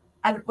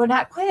 and we're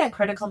not quite at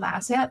critical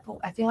mass yet, but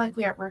I feel like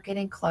we're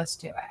getting close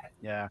to it.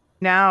 Yeah.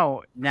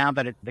 Now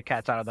that the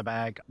cat's out of the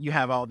bag, you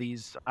have all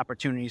these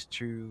opportunities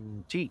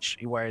to teach,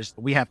 whereas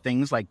we have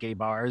things like gay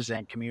bars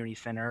and community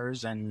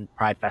centers and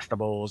pride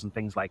festivals and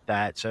things like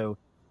that. So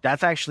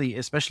that's actually,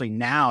 especially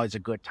now, is a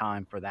good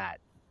time for that,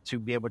 to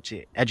be able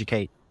to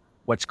educate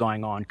what's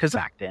going on. Because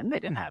back then, they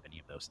didn't have any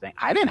of those things.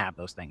 I didn't have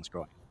those things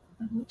growing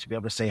up. Mm-hmm. To be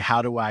able to say,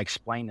 how do I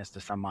explain this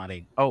to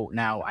somebody? Oh,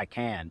 now I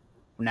can.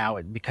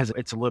 Now, because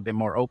it's a little bit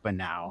more open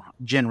now,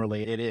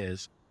 generally it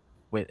is.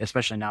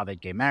 Especially now that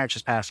gay marriage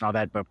has passed and all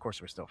that, but of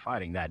course we're still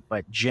fighting that.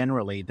 But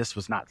generally, this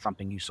was not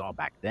something you saw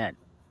back then.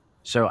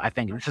 So I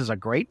think this is a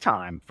great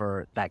time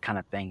for that kind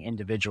of thing,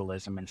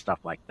 individualism and stuff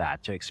like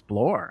that, to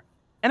explore.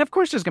 And of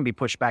course, there's going to be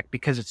pushback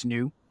because it's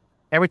new.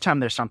 Every time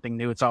there's something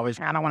new, it's always,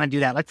 I don't want to do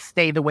that. Let's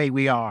stay the way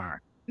we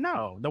are.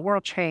 No, the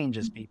world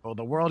changes, people.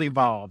 The world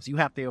evolves. You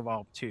have to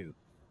evolve too.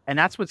 And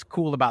that's what's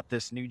cool about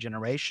this new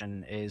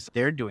generation is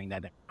they're doing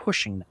that. They're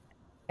pushing that.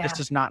 Yeah. This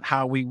is not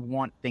how we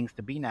want things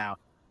to be now.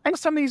 And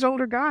some of these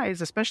older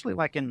guys, especially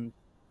like in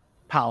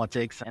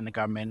politics and the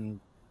government,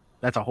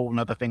 that's a whole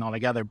nother thing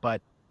altogether.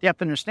 But you have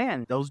to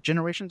understand those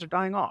generations are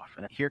dying off.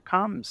 And here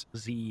comes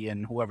Z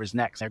and whoever's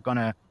next. They're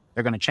gonna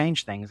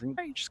change things. And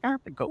you just gotta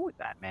have to go with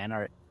that,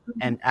 man.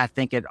 And I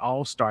think it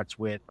all starts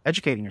with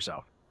educating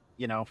yourself,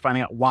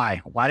 finding out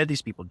why. Why did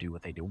these people do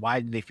what they do? Why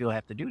do they feel they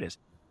have to do this?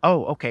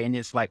 Oh, okay. And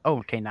it's like, oh,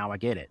 okay, now I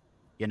get it,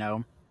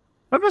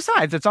 But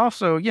besides, it's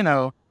also,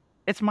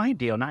 it's my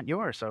deal, not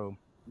yours. So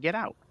get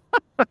out.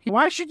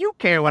 Why should you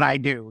care what I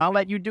do? I'll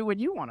let you do what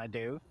you want to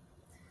do.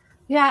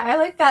 Yeah, I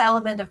like that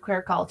element of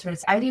queer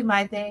cultures. I do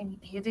my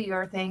thing, you do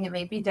your thing. It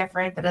may be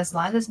different, but as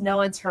long as no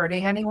one's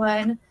hurting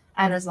anyone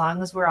and as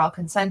long as we're all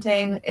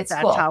consenting, it's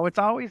cool. That's how it's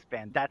always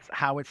been. That's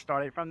how it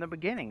started from the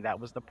beginning. That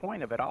was the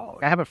point of it all.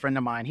 I have a friend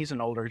of mine. He's an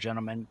older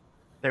gentleman.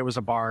 There was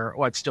a bar,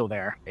 it's still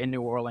there, in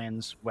New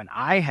Orleans when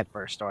I had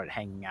first started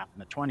hanging out in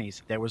the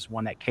 20s. There was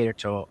one that catered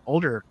to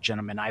older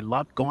gentlemen. I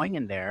loved going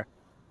in there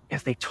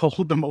because they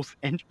told the most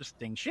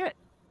interesting shit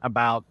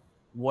about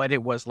what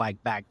it was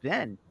like back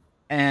then.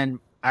 And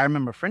I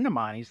remember a friend of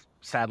mine, he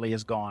sadly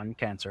is gone,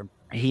 cancer.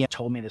 He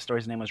told me the story.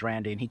 His name was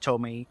Randy. And he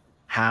told me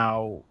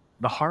how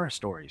the horror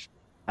stories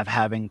of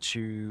having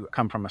to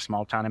come from a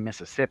small town in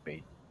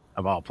Mississippi,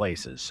 of all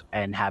places,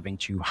 and having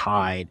to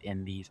hide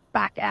in these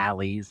back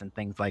alleys and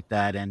things like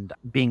that, and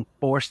being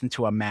forced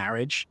into a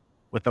marriage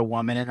with a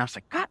woman. And I was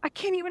like, God, I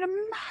can't even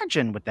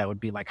imagine what that would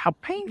be like. How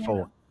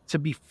painful to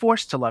be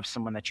forced to love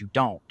someone that you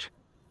don't,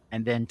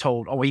 and then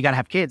told, oh, well, you got to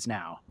have kids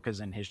now, because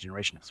in his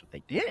generation, that's what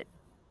they did.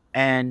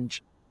 And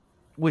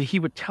he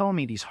would tell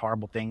me these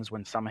horrible things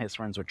when some of his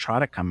friends would try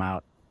to come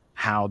out,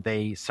 how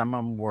some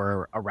of them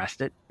were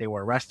arrested. They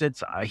were arrested.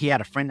 So, he had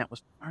a friend that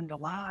was burned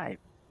alive.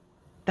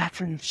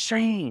 That's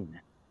insane,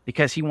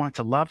 because he wanted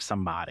to love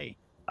somebody.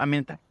 I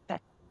mean,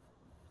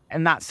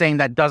 I'm not saying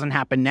that doesn't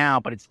happen now,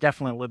 but it's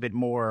definitely a little bit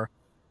more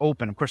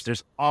open. Of course,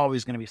 there's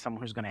always going to be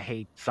someone who's going to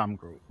hate some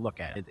group. Look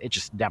at it. It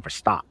just never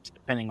stops,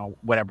 depending on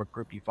whatever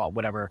group you fall,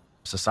 whatever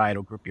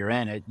societal group you're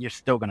in. You're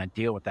still going to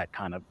deal with that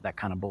kind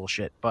of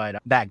bullshit.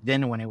 But back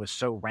then, when it was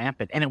so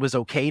rampant and it was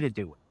okay to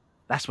do it,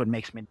 that's what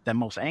makes me the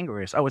most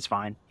angry is, oh, it's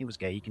fine. He was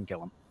gay. You can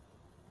kill him.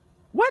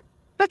 What?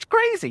 That's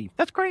crazy.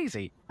 That's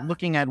crazy.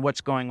 Looking at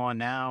what's going on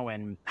now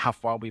and how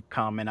far we've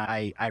come, and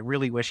I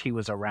really wish he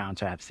was around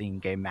to have seen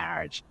gay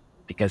marriage,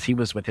 because he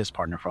was with his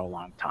partner for a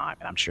long time,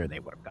 and I'm sure they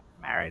would have gotten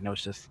married. And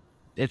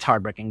it's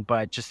heartbreaking,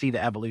 but to see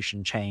the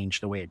evolution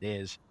change the way it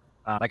is,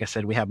 like I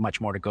said, we have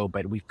much more to go,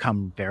 but we've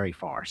come very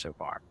far so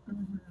far.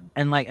 Mhm.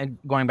 And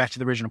going back to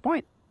the original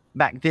point,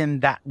 back then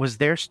that was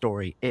their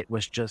story. It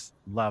was just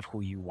love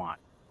who you want.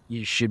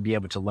 You should be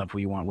able to love who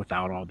you want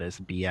without all this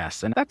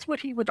BS. And that's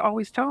what he would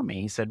always tell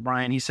me. He said,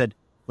 Brian,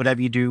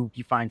 whatever you do,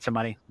 you find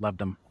somebody, love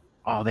them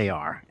all they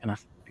are. And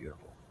that's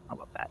beautiful. I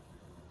love that.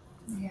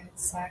 Yeah,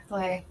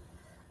 exactly.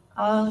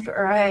 All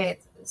right.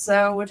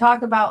 So we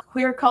talk about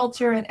queer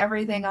culture and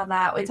everything on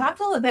that. We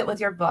talked a little bit with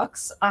your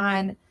books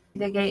on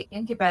the Gay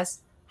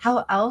Incubus.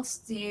 How else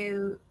do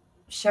you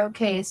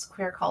showcase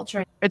queer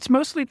culture? It's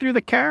mostly through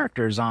the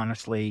characters,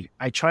 honestly.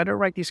 I try to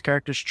write these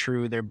characters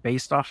true. They're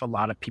based off a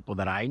lot of people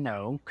that I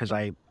know because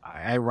I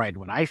write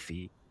what I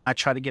see. I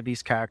try to give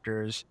these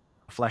characters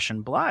flesh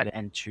and blood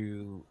and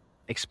to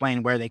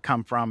explain where they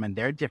come from and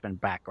their different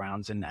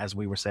backgrounds. And as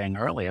we were saying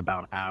earlier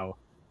about how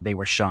they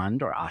were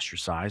shunned or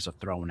ostracized or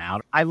thrown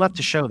out. I love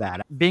to show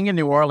that. Being in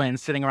New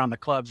Orleans, sitting around the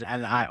clubs,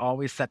 and I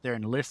always sat there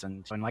and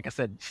listened. And like I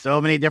said, so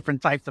many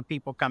different types of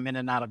people come in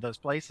and out of those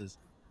places.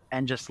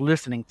 And just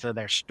listening to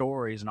their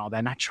stories and all that.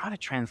 And I try to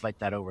translate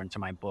that over into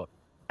my book.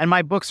 And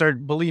my books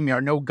believe me,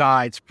 are no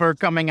guides for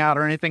coming out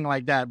or anything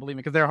like that, believe me,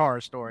 because they're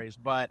horror stories.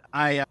 But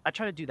I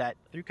try to do that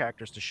through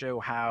characters to show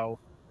how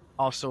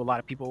also a lot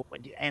of people,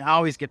 and I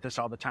always get this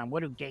all the time,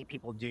 what do gay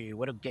people do?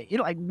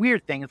 Like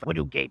weird things, what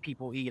do gay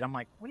people eat? I'm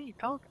like, what are you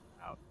talking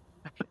about?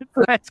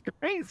 That's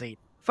crazy.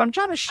 So I'm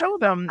trying to show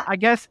them, I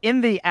guess,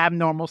 in the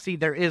abnormalcy,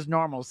 there is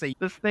normalcy.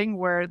 This thing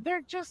where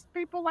they're just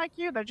people like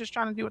you. They're just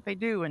trying to do what they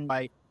do. And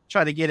I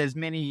try to get as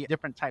many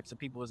different types of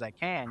people as I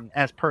can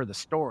as per the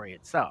story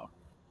itself.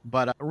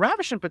 But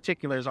Ravish in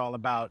particular is all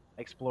about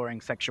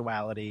exploring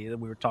sexuality that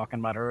we were talking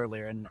about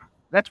earlier. And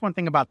that's one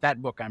thing about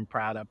that book I'm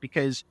proud of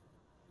because,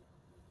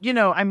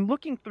 I'm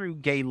looking through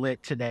gay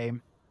lit today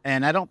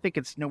and I don't think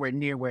it's nowhere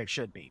near where it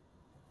should be.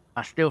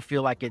 I still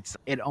feel like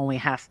it only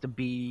has to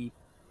be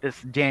this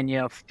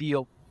Danielle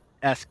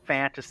Steele-esque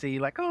fantasy,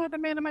 like, oh, the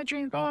man of my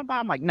dreams, blah, blah, blah.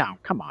 I'm like, no,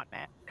 come on,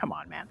 man.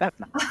 That's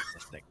not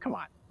realistic. Come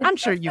on. I'm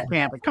sure you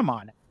can, but come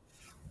on.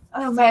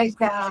 Oh my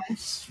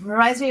gosh.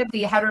 Reminds me of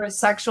the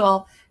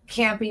heterosexual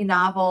campy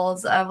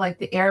novels of like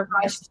the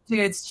airbrushed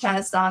dude's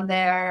chest on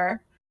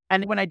there.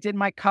 And when I did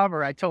my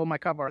cover, I told my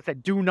cover, I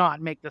said, do not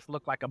make this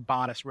look like a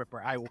bodice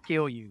ripper. I will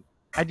kill you.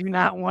 I do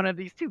not want one of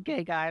these two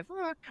gay guys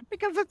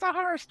because it's a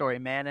horror story,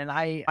 man. And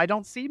I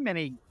don't see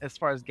many, as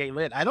far as gay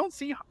lit, I don't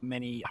see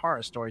many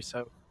horror stories.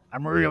 So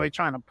I'm really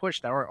trying to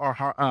push that or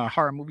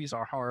horror movies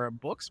or horror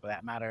books for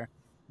that matter.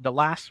 The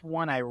last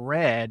one I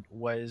read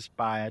was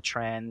by a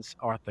trans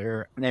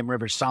author named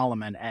River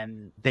Solomon,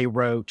 and they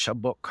wrote a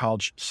book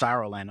called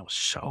Sorrowland. It was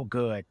so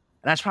good.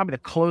 And that's probably the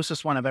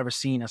closest one I've ever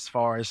seen as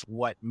far as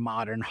what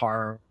modern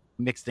horror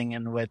mixing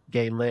in with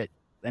gay lit.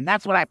 And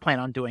that's what I plan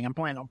on doing. I'm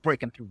planning on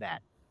breaking through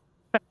that.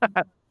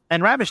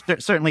 And Ravish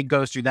certainly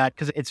goes through that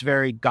because it's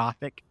very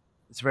gothic.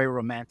 It's very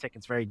romantic.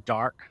 It's very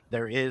dark.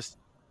 There is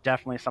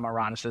definitely some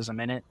eroticism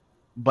in it.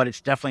 But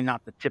it's definitely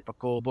not the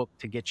typical book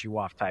to get you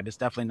off type. It's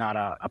definitely not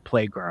a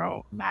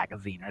Playgirl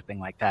magazine or anything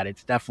like that.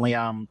 It's definitely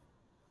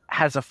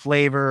has a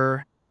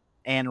flavor,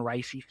 Anne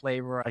Ricey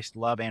flavor. I used to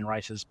love Anne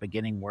Rice's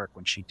beginning work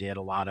when she did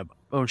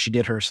she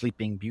did her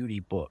Sleeping Beauty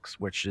books,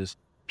 which is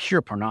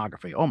pure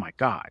pornography. Oh my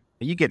God.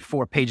 You get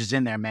 4 pages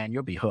in there, man,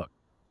 you'll be hooked.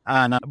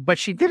 But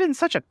she did it in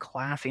such a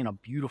classy and a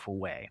beautiful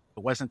way. It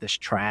wasn't this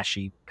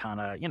trashy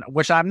kind of,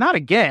 which I'm not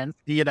against,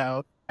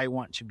 I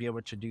want to be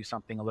able to do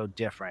something a little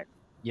different,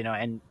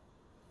 and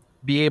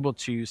be able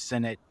to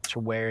send it to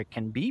where it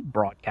can be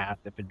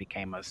broadcast if it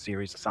became a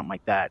series or something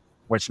like that,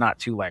 where it's not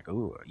too like,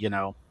 ooh,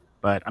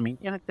 but I mean,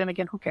 then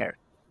again, who cares?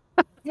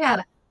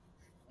 Yeah.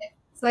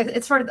 It's like,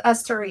 it's for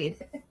us to read.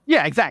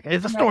 Yeah, exactly.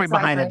 There's a story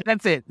behind it.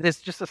 That's it. There's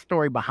just a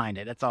story behind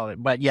it. That's all.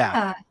 But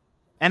yeah.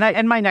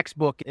 And my next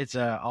book, it's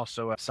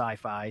also a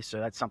sci-fi. So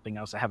that's something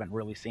else I haven't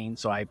really seen.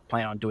 So I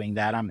plan on doing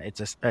that.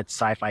 It's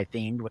sci-fi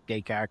themed with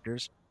gay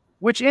characters.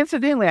 Which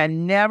incidentally, I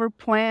never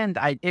planned.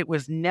 It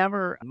was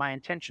never my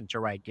intention to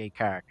write gay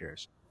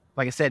characters.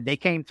 Like I said, they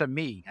came to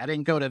me. I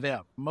didn't go to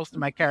them. Most of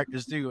my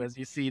characters do. As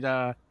you see,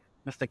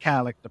 Mr.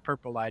 Calic, the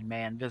purple-eyed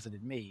man,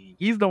 visited me.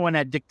 He's the one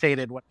that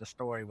dictated what the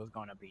story was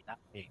going to be, not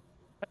me.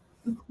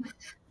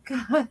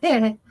 Got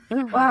it.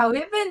 Wow,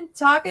 we've been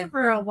talking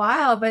for a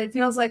while, but it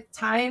feels like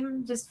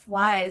time just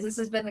flies. This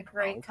has been a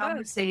great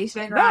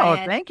conversation,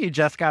 Ryan. Thank you,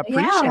 Jessica. I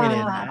appreciate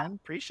it, man.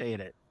 Appreciate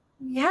it.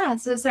 Yeah.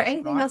 So is there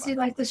anything else you'd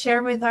like to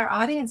share with our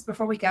audience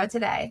before we go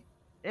today?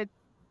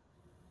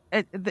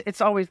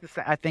 It's always the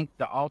same. I think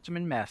the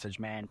ultimate message,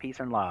 man, peace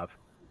and love.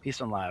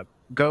 Peace and love.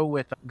 Go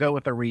with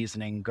a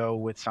reasoning, go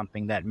with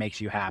something that makes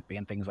you happy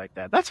and things like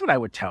that. That's what I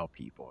would tell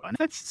people. And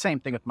that's the same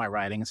thing with my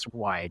writing. It's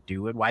why I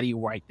do it. Why do you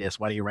write this?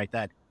 Why do you write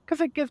that?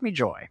 Because it gives me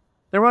joy.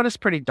 The road is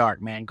pretty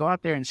dark, man. Go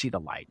out there and see the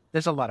light.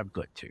 There's a lot of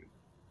good too.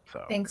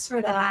 So thanks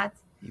for that.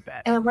 You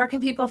bet. And where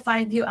can people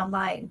find you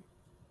online?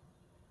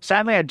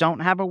 Sadly, I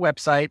don't have a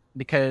website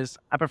because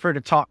I prefer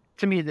to talk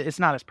to me, it's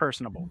not as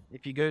personable.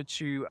 If you go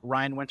to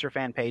Ryan Winter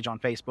fan page on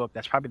Facebook,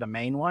 that's probably the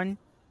main one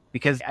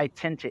because I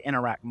tend to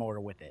interact more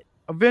with it.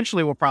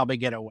 Eventually, we'll probably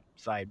get a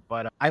website,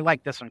 but I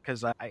like this one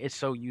because it's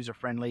so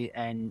user-friendly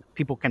and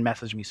people can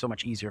message me so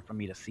much easier for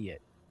me to see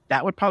it.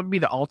 That would probably be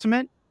the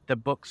ultimate. The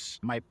books,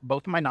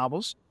 both of my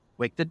novels,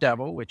 Wake the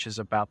Devil, which is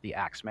about the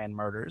Axeman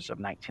murders of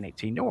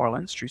 1918 New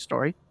Orleans, true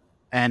story,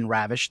 and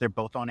Ravish. They're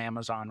both on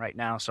Amazon right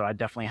now, so I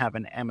definitely have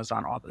an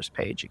Amazon authors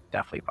page. You can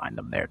definitely find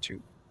them there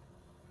too.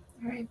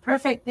 All right,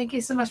 perfect. Thank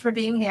you so much for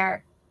being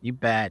here. You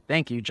bet.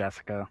 Thank you,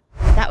 Jessica.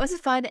 That was a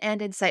fun and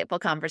insightful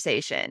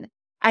conversation.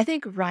 I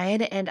think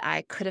Ryan and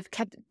I could have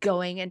kept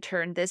going and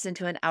turned this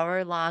into an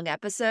hour-long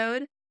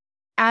episode.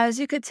 As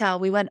you could tell,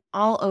 we went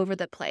all over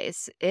the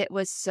place. It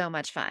was so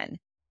much fun.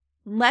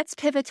 Let's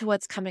pivot to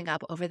what's coming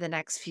up over the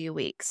next few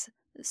weeks.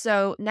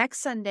 So next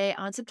Sunday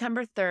on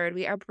September 3rd,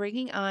 we are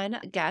bringing on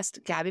guest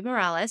Gabby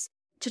Morales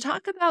to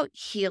talk about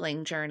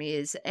healing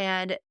journeys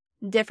and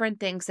different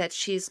things that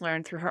she's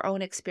learned through her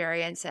own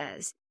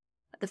experiences.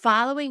 The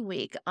following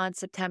week on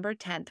September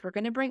 10th, we're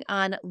going to bring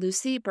on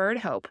Lucy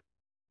Birdhope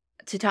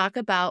to talk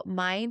about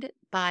mind,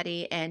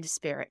 body, and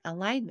spirit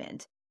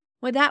alignment.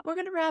 With that, we're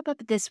going to wrap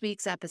up this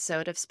week's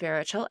episode of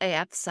Spiritual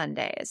AF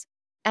Sundays.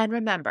 And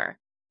remember,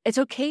 it's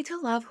okay to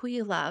love who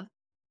you love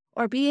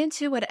or be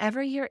into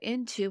whatever you're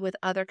into with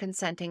other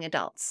consenting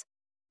adults.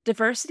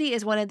 Diversity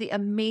is one of the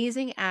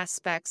amazing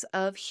aspects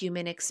of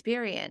human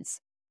experience.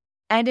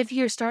 And if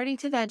you're starting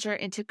to venture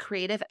into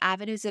creative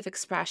avenues of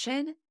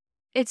expression,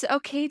 it's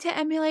okay to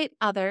emulate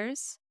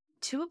others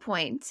to a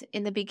point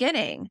in the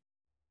beginning.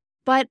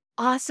 But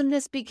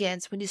awesomeness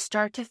begins when you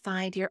start to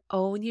find your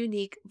own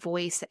unique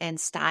voice and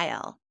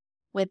style.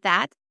 With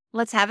that,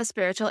 let's have a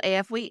Spiritual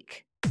AF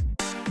week.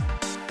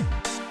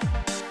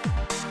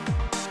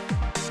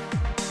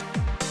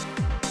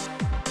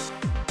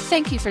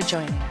 Thank you for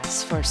joining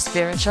us for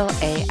Spiritual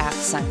AF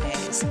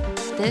Sundays.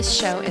 This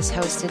show is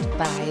hosted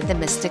by The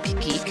Mystic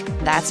Geek.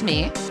 That's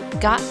me.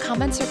 Got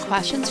comments or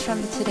questions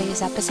from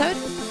today's episode?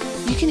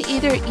 You can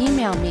either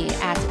email me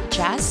at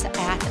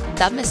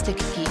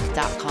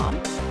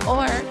jess@themysticgeek.com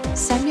or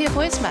send me a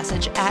voice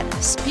message at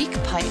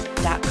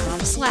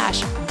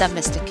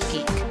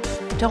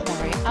speakpipe.com/themysticgeek. Don't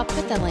worry, I'll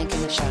put the link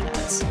in the show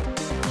notes.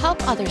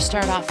 Help others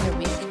start off their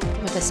week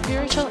with a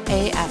Spiritual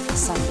AF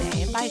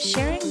Sunday by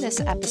sharing this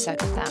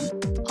episode with them.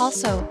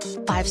 Also,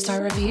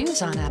 5-star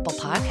reviews on Apple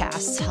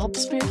Podcasts help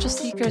spiritual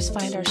seekers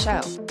find our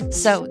show.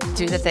 So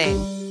do the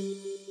thing.